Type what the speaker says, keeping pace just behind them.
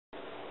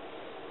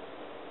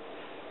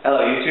Hello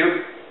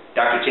YouTube,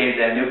 Dr. James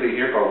M. Nucley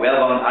here for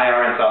Whalebone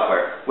IR and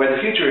Software, where the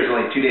future is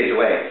only 2 days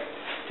away.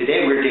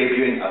 Today we're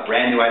debuting a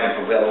brand new item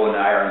from Whalebone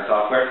IR and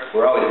Software.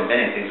 We're always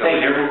inventing things over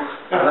here.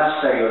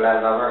 Let's say your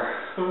last number.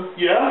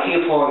 Yeah?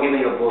 People, give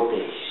me your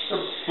booties.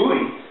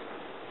 Booty?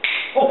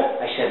 Oh,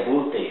 I said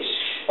booties.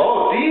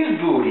 Oh,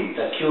 these booties.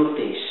 The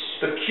cuties.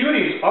 The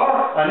cuties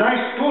are a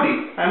nice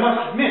booty, I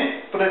must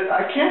admit, but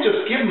I can't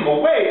just give them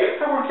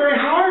away. I worked very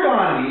hard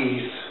on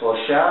these. Oh,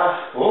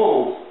 sure.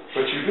 Oh,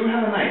 but you do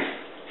have a knife.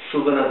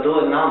 You're gonna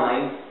do it now,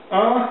 man.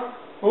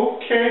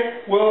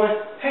 Okay. Well,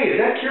 hey, is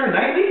that Kira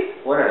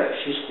Knightley? What are they?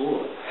 She's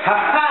cool.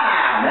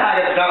 Ha-ha! Now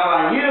I got to drop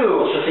on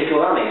you. So take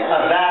you on me,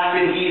 A vast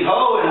and heave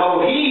ho and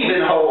ho heave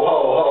and ho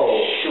ho ho.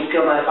 You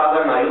killed my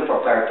father, now you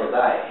prepare to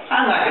die.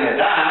 I'm not going to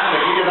die. I'm going to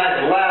give you a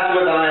nice blast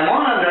with an iron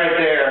wand right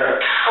there.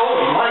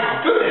 Oh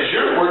my goodness,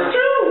 you're worth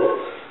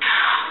through.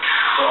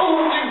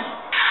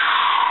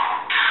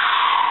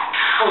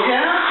 Oh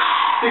yeah?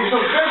 Think you're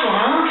so special,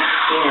 huh?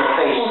 In your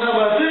face. Well, how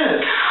about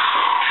this?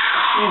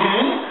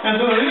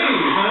 And some of these,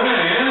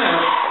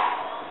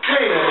 yeah.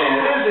 Wait a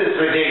minute, this is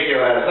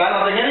ridiculous. I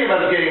don't think any of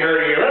us is getting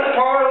hurt here. Let's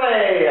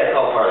parlay. I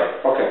call parlay.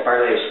 Okay,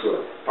 parlay is good.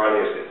 Parlay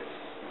is good.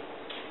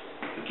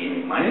 You gave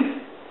me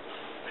money,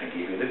 I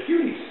gave you the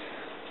cuties.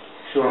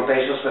 You want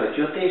pesos for the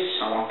cuties?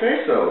 I want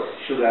pesos.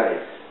 You got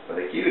it. For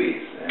the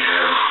cuties. And,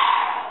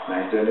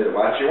 nice doing it to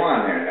watch your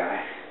wand there, guy.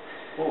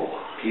 Oh.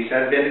 Peace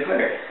has been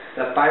declared.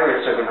 The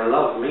pirates are gonna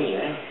love me,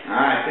 eh?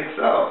 I think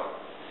so.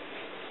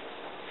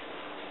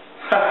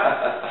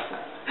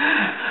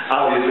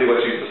 Obviously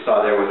what you just saw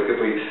there was a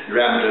complete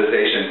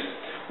dramatization.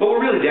 What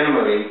we're really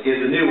demoing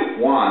is the new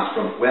wands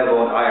from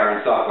Whalebone IR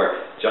and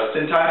Software, just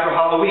in time for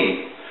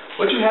Halloween.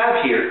 What you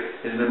have here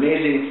is an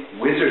amazing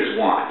wizard's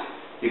wand.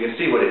 You can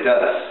see what it does.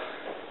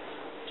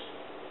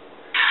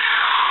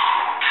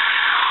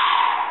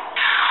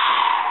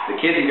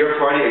 The kids at your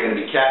party are going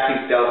to be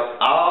casting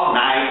spells all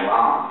night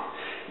long.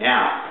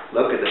 Now,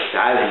 look at the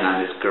styling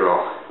on this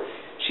girl.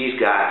 She's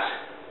got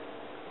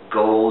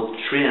gold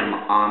trim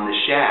on the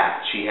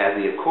shaft. She has,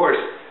 of course,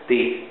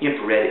 the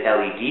infrared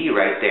LED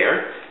right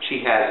there. She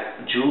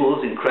has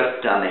jewels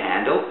encrusted on the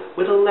handle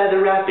with a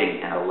leather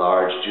wrapping and a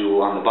large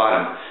jewel on the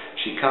bottom.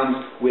 She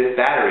comes with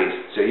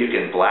batteries so you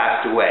can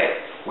blast away.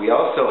 We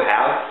also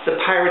have the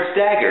Pirate's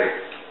Dagger.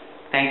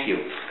 Thank you.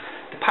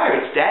 The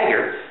Pirate's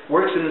Dagger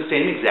works in the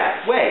same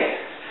exact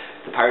way.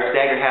 The Pirate's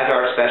Dagger has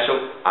our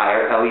special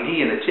IR LED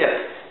in the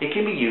tip. It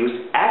can be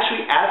used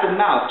actually as a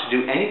mouse to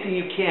do anything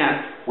you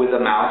can with a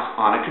mouse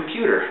on a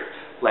computer,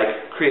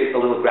 like create a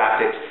little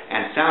graphics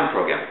and sound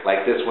program,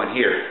 like this one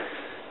here.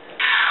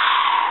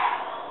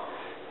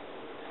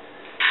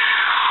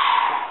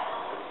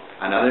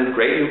 Another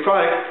great new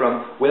product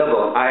from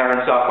Whalebone IR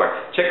and Software.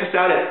 Check us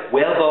out at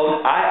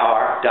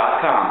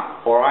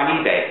whaleboneir.com or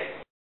on eBay.